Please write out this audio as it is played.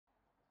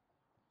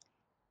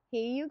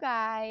Hey, you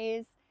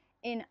guys.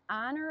 In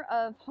honor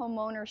of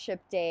Homeownership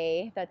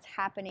Day that's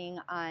happening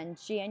on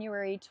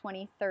January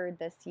 23rd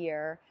this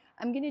year,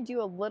 I'm going to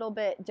do a little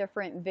bit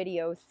different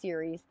video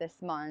series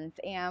this month,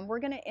 and we're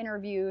going to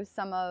interview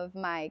some of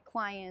my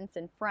clients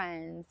and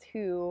friends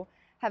who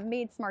have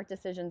made smart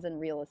decisions in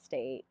real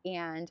estate.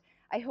 And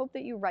I hope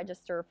that you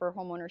register for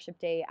Homeownership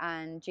Day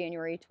on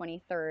January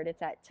 23rd.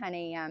 It's at 10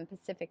 a.m.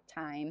 Pacific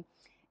time.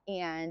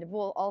 And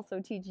we'll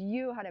also teach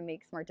you how to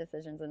make smart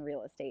decisions in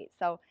real estate.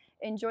 So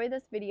enjoy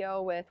this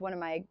video with one of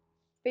my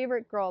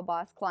favorite girl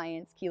boss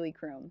clients, Keely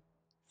Kroom.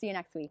 See you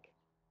next week.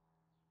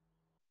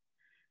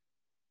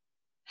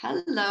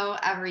 Hello,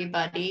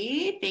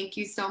 everybody. Thank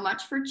you so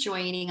much for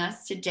joining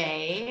us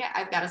today.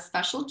 I've got a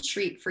special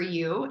treat for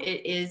you.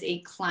 It is a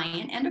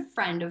client and a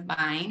friend of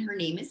mine. Her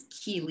name is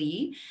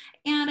Keely.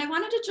 And I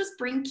wanted to just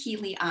bring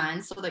Keely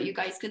on so that you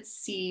guys could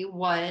see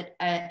what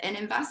an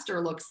investor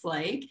looks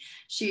like.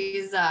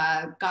 She's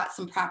got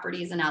some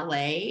properties in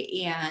LA,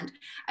 and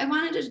I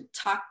wanted to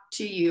talk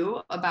to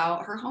you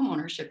about her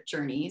homeownership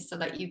journey so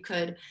that you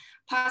could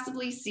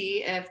possibly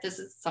see if this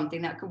is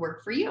something that could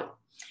work for you.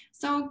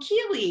 So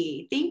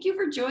Keely, thank you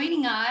for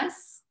joining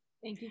us.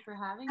 Thank you for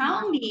having me.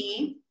 Tell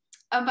me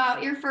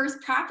about your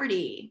first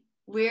property.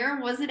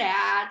 Where was it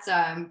at?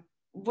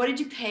 What did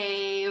you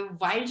pay?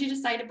 Why did you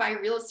decide to buy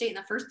real estate in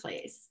the first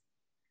place?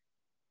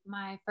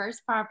 My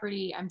first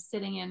property I'm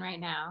sitting in right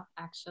now,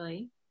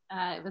 actually.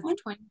 It was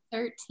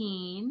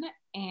 2013,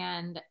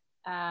 and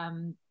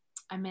I'm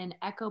in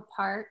Echo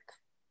Park.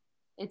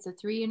 It's a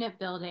 3-unit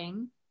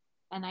building,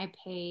 and I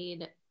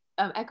paid,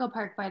 Echo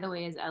Park, by the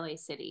way, is LA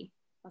City,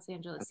 Los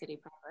Angeles City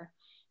proper,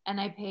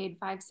 and I paid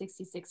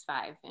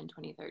 $566,500 in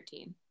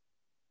 2013.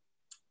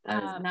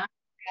 That is not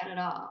bad at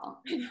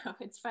all. I know,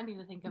 it's funny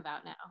to think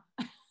about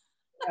now.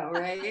 Yeah,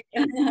 right?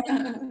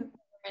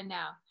 And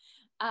now.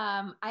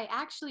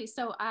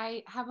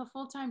 I have a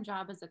full-time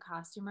job as a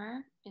costumer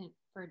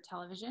for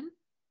television.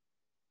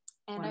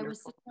 And wonderful. I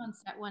was sitting on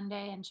set one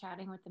day and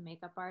chatting with the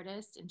makeup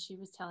artist, and she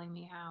was telling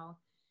me how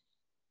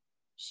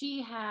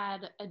she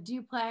had a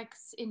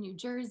duplex in New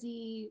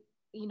Jersey,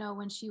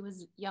 when she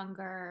was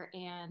younger,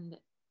 and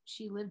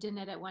she lived in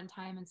it at one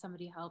time, and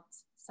somebody helped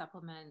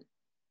supplement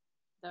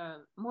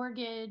the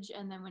mortgage.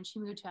 And then when she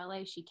moved to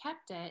LA, she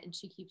kept it, and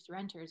she keeps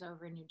renters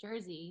over in New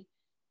Jersey.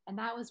 And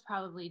that was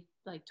probably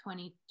like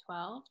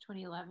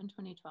 2011,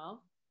 2012.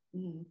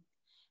 Mm-hmm.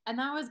 And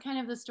that was kind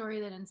of the story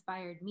that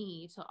inspired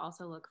me to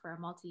also look for a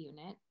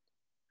multi-unit.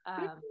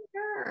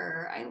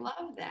 Sure. I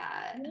love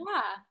that.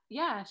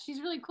 Yeah. She's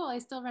really cool. I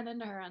still run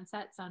into her on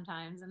set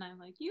sometimes, and I'm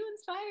like, you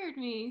inspired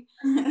me.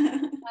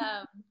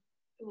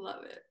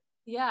 Love it.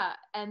 Yeah.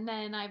 And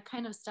then I've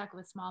kind of stuck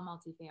with small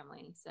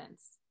multifamily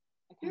since.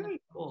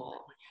 Very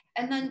cool.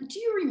 And then do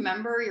you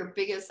remember your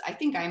biggest, I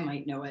think I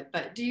might know it,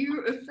 but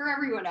for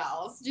everyone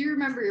else, do you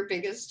remember your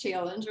biggest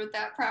challenge with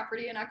that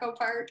property in Echo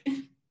Park?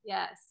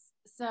 Yes.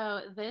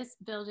 So this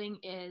building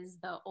is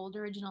the old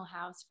original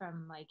house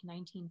from like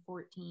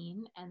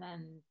 1914, and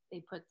then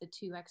they put the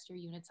 2 extra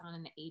units on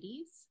in the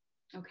 80s.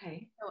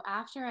 Okay. So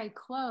after I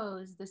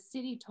closed, the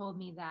city told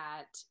me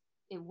that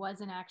it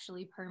wasn't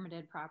actually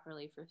permitted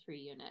properly for 3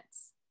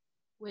 units,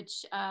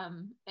 which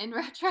in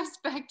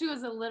retrospect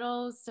was a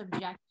little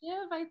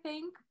subjective, I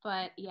think.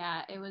 But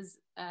yeah, it was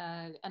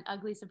an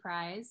ugly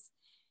surprise.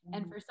 Mm-hmm.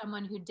 And for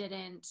someone who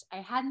I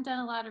hadn't done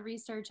a lot of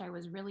research. I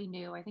was really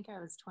new. I think I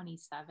was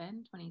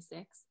 27,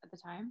 26 at the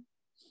time.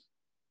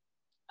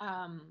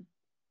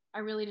 I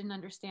really didn't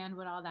understand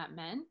what all that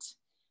meant,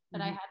 but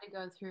mm-hmm. I had to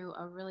go through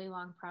a really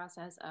long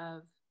process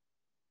of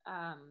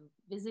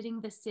visiting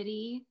the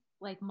city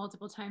like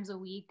multiple times a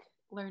week,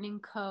 learning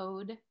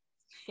code,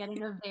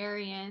 getting a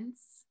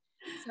variance.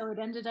 So it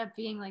ended up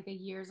being like a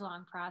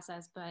years-long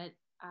process, but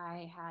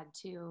I had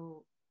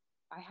to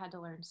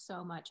learn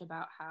so much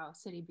about how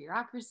city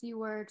bureaucracy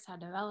works, how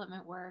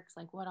development works,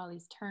 like what all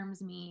these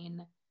terms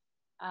mean.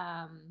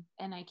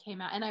 And I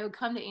came out, and I would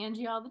come to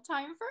Angie all the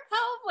time for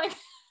help. Like,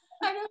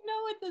 I don't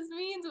know what this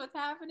means, what's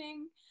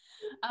happening.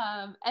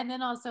 And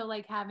then also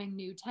like having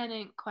new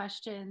tenant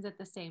questions at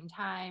the same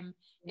time.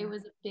 Yeah. It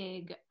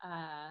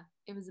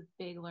was a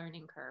big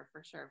learning curve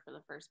for sure for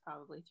the first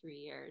probably 3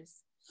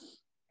 years.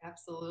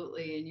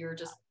 Absolutely. And you're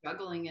just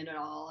juggling it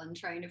all and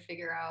trying to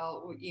figure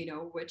out,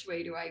 which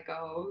way do I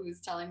go? Who's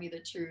telling me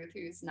the truth?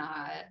 Who's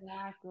not?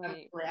 Exactly.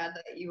 I'm glad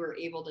that you were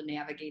able to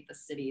navigate the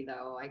city,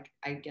 though.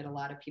 I get a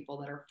lot of people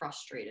that are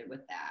frustrated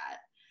with that.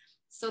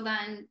 So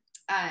then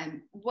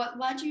what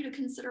led you to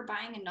consider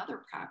buying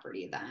another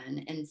property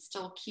then and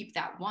still keep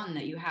that one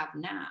that you have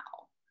now?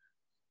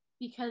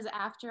 Because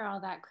after all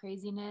that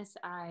craziness,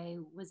 I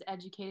was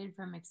educated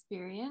from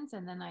experience,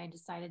 and then I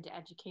decided to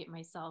educate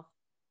myself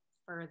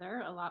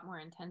further a lot more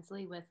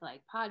intensely with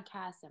like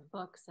podcasts and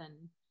books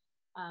and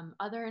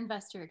other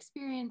investor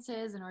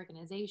experiences and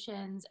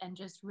organizations, and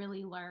just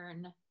really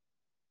learn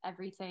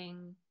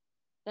everything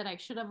that I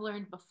should have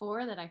learned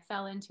before that I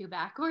fell into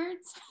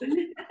backwards.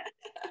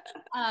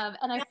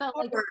 And I felt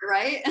like,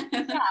 right?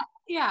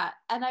 yeah.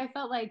 And I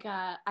felt like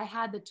I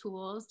had the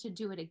tools to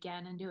do it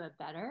again and do it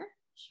better.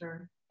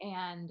 Sure.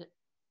 And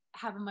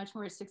have a much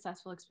more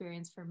successful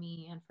experience for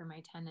me and for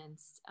my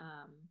tenants.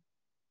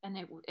 And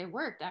it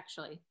worked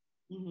actually.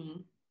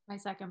 Mm-hmm. My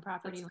second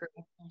property That's went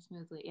great. more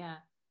smoothly. Yeah.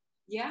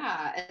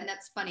 Yeah, and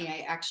that's funny.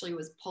 I actually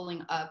was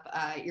pulling up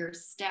your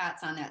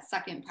stats on that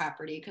second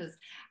property because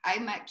I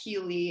met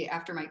Keely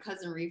after my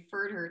cousin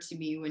referred her to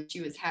me when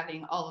she was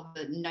having all of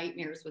the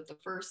nightmares with the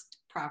first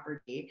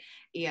property.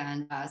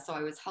 And so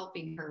I was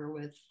helping her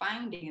with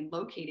finding and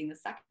locating the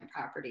second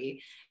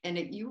property. And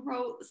you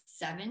wrote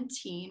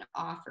 17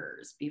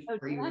 offers Oh, before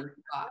did you I? were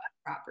bought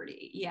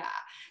property. Yeah.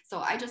 So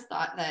I just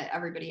thought that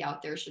everybody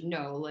out there should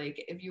know,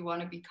 like, if you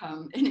want to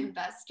become an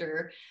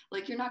investor,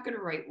 like you're not going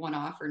to write one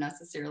offer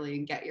necessarily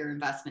and get your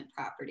investment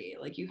property.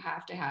 Like you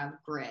have to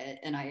have grit,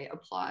 and I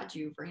applaud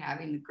you for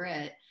having the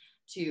grit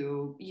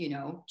to,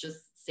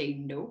 just say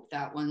nope,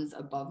 that one's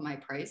above my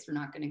price, we're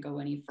not going to go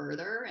any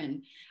further.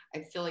 And I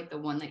feel like the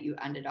one that you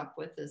ended up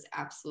with is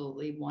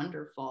absolutely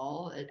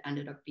wonderful. It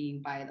ended up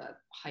being by the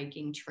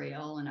hiking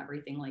trail and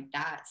everything like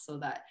that, so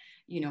that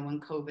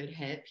when COVID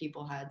hit,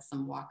 people had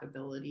some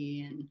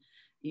walkability, and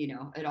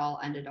it all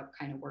ended up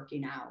kind of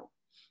working out.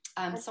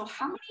 So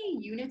how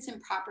many units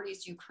and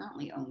properties do you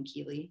currently own,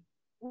 Keely?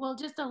 Well,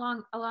 just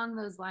along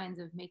those lines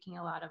of making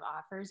a lot of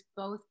offers,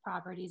 both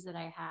properties that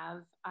I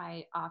have,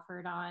 I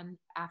offered on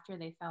after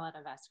they fell out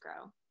of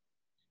escrow.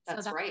 So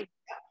That's right.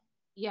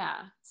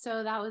 yeah.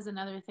 So that was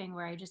another thing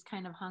where I just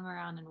kind of hung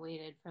around and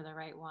waited for the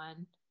right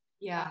one.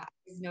 Yeah, I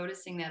was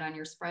noticing that on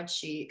your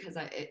spreadsheet because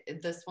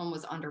this one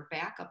was under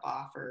backup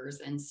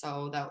offers, and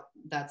so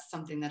that's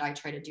something that I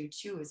try to do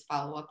too, is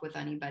follow up with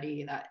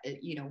anybody that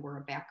we're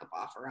a backup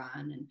offer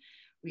on, and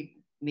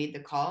we made the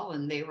call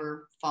and they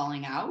were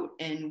falling out,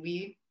 and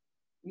we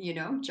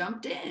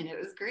jumped in. It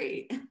was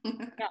great.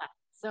 Yeah.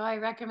 So I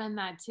recommend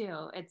that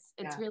too. It's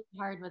Yeah. really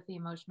hard with the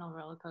emotional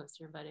roller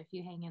coaster, but if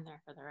you hang in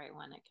there for the right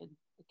one, it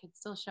could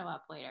still show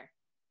up later.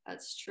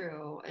 That's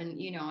true.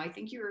 And, I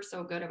think you were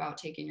so good about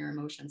taking your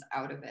emotions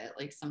out of it.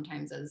 Like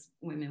sometimes as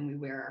women, we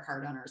wear our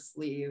heart on our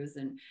sleeves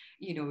and,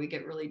 we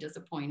get really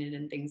disappointed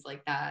and things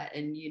like that.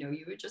 And,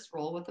 you would just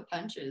roll with the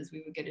punches.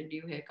 We would get a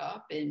new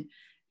hiccup and,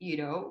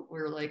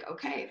 we're like,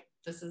 okay,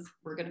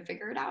 we're going to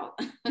figure it out.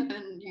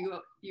 And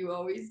you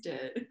always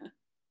did.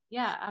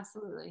 Yeah,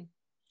 absolutely.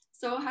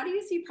 So how do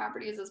you see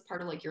properties as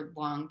part of like your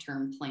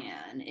long-term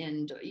plan?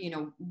 And,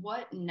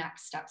 what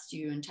next steps do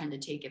you intend to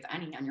take, if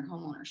any, on your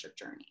homeownership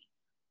journey?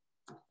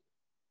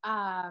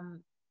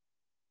 Um,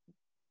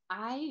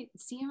 I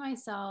see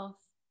myself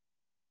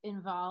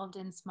involved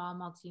in small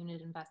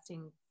multi-unit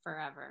investing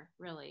forever,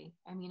 really.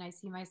 I mean, I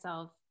see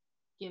myself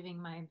giving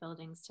my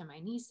buildings to my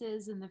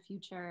nieces in the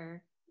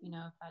future,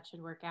 if that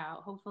should work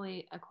out,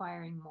 hopefully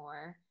acquiring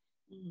more.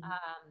 Mhm.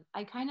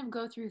 I kind of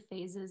go through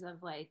phases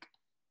of like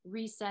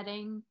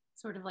resetting,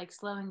 sort of like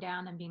slowing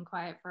down and being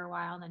quiet for a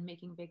while, and then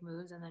making big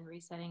moves and then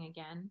resetting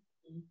again,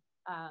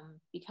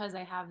 because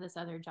I have this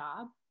other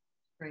job.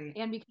 Right.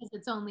 And because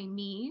it's only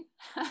me.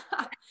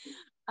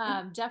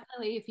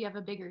 Definitely, if you have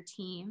a bigger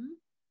team,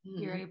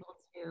 you're Mhm.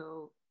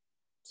 able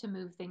to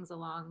move things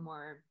along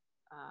more.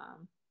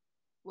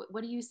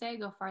 What do you say?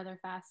 Go farther,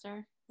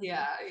 faster.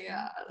 Yeah,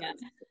 yeah, Yeah.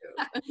 that's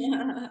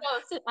true.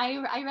 So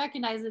I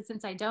recognize that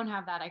since I don't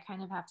have that, I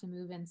kind of have to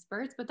move in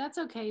spurts, but that's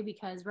okay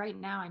because right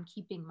now I'm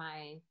keeping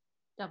my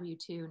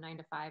W-2 9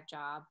 to 5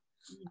 job.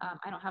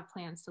 I don't have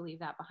plans to leave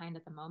that behind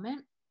at the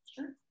moment,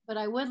 Sure. but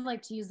I would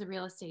like to use the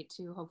real estate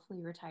to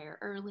hopefully retire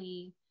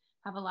early,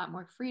 have a lot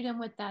more freedom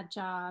with that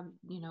job,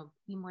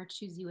 be more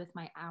choosy with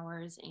my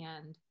hours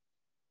and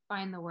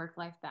find the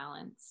work-life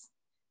balance.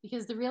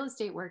 Because the real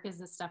estate work is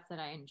the stuff that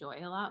I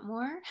enjoy a lot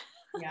more.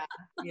 Yeah,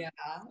 yeah,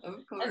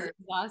 of course.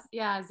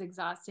 As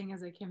exhausting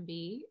as it can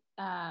be.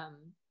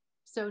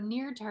 So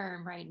near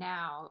term right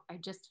now, I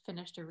just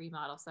finished a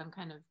remodel, so I'm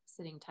kind of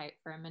sitting tight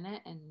for a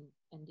minute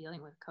and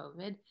dealing with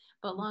COVID.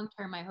 But long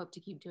term, I hope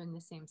to keep doing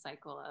the same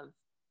cycle of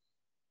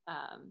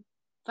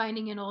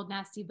finding an old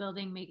nasty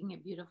building, making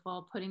it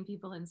beautiful, putting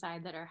people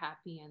inside that are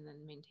happy, and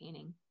then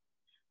maintaining.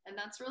 And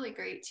that's really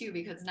great too,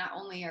 because not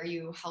only are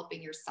you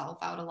helping yourself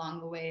out along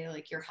the way,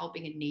 like you're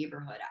helping a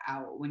neighborhood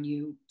out when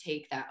you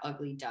take that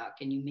ugly duck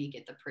and you make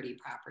it the pretty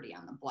property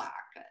on the block.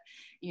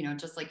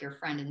 Just like your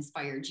friend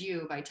inspired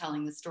you by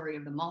telling the story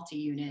of the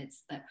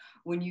multi-units, that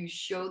when you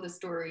show the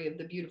story of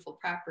the beautiful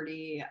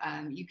property,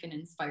 you can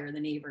inspire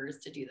the neighbors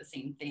to do the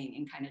same thing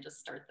and kind of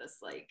just start this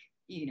like,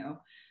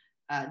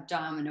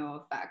 domino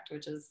effect,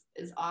 which is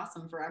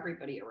awesome for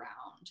everybody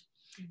around.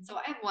 Mm-hmm. So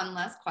I have one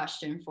last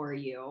question for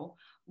you.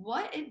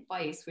 What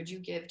advice would you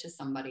give to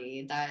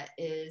somebody that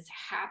is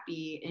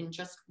happy in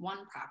just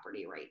one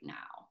property right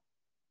now?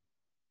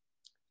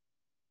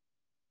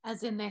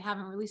 As in, they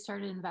haven't really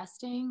started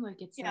investing,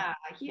 like it's Yeah,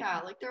 yeah,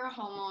 like they're a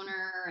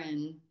homeowner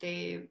and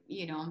they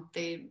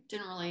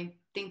didn't really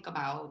think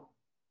about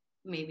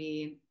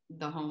maybe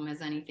the home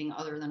as anything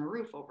other than a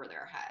roof over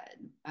their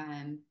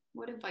head.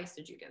 What advice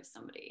did you give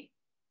somebody?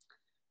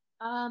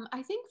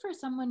 I think for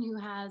someone who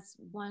has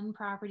one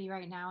property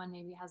right now and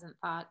maybe hasn't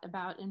thought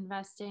about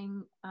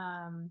investing,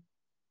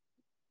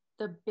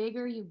 the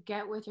bigger you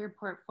get with your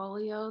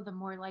portfolio, the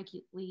more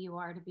likely you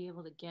are to be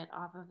able to get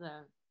off of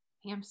the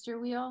hamster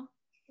wheel.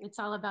 It's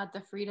all about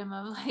the freedom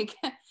of like,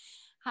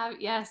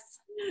 yes,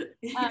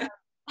 Yeah.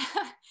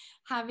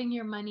 having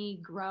your money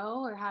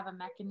grow or have a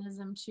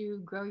mechanism to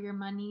grow your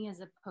money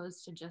as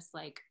opposed to just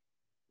like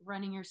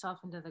running yourself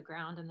into the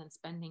ground and then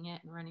spending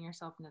it and running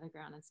yourself into the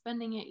ground and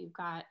spending it. You've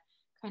got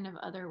kind of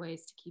other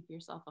ways to keep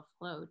yourself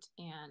afloat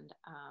and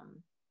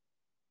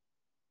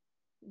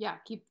yeah,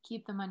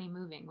 keep the money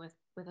moving with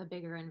a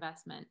bigger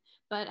investment.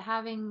 But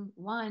having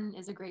one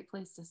is a great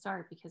place to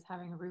start because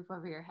having a roof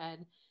over your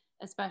head,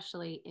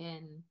 especially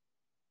in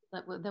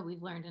that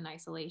we've learned in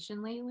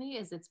isolation lately,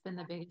 is it's been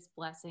the biggest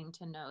blessing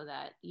to know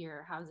that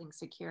you're housing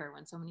secure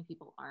when so many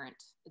people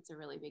aren't. It's a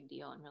really big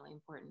deal and really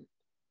important.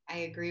 I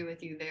agree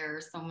with you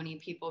there. So many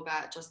people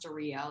got just a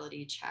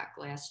reality check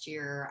last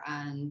year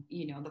on,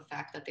 the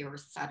fact that they were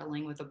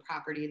settling with a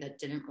property that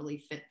didn't really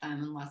fit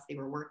them unless they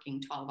were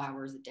working 12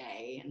 hours a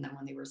day. And then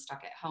when they were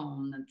stuck at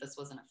home, that this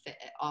wasn't a fit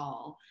at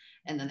all.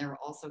 And then they were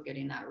also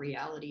getting that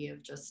reality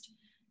of just,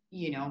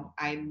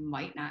 I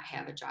might not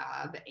have a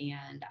job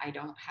and I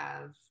don't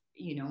have,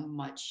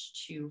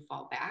 much to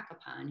fall back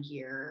upon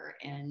here.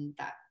 And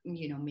that,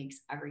 makes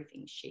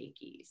everything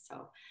shaky.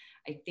 So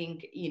I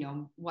think,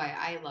 why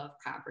I love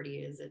property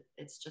is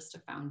it's just a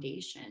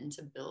foundation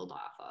to build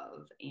off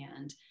of.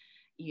 And,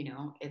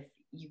 if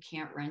you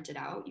can't rent it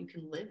out, you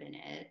can live in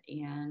it.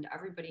 And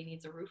everybody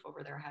needs a roof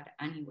over their head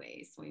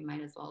anyway. So we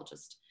might as well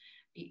just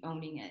be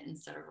owning it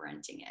instead of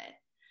renting it.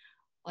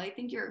 Well, I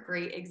think you're a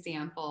great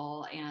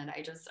example. And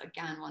I just,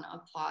 again, want to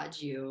applaud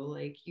you.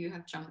 Like, you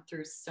have jumped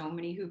through so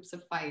many hoops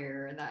of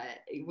fire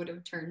that it would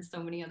have turned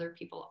so many other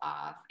people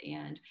off.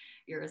 And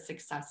you're a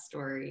success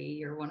story.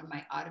 You're one of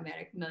my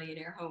automatic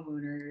millionaire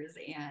homeowners.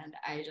 And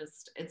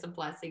it's a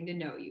blessing to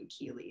know you,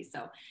 Keely.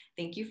 So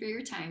thank you for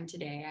your time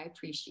today. I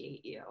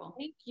appreciate you.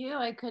 Thank you.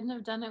 I couldn't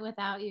have done it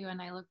without you.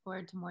 And I look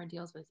forward to more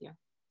deals with you.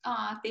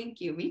 Aw,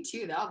 thank you. Me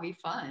too. That'll be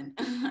fun.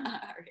 All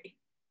right.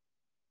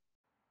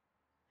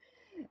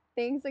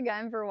 Thanks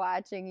again for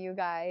watching, you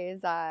guys.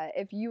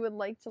 If you would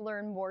like to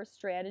learn more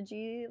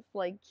strategies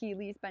like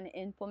Keely's been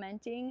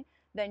implementing,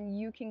 then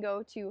you can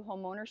go to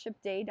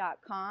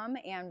homeownershipday.com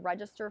and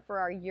register for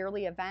our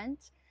yearly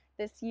event.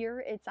 This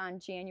year it's on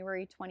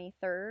January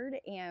 23rd,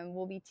 and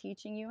we'll be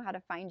teaching you how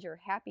to find your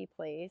happy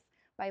place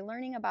by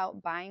learning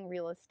about buying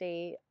real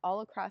estate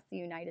all across the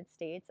United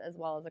States as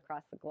well as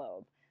across the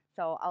globe.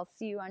 So I'll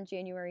see you on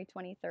January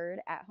 23rd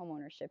at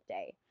Homeownership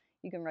Day.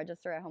 You can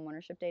register at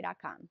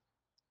homeownershipday.com.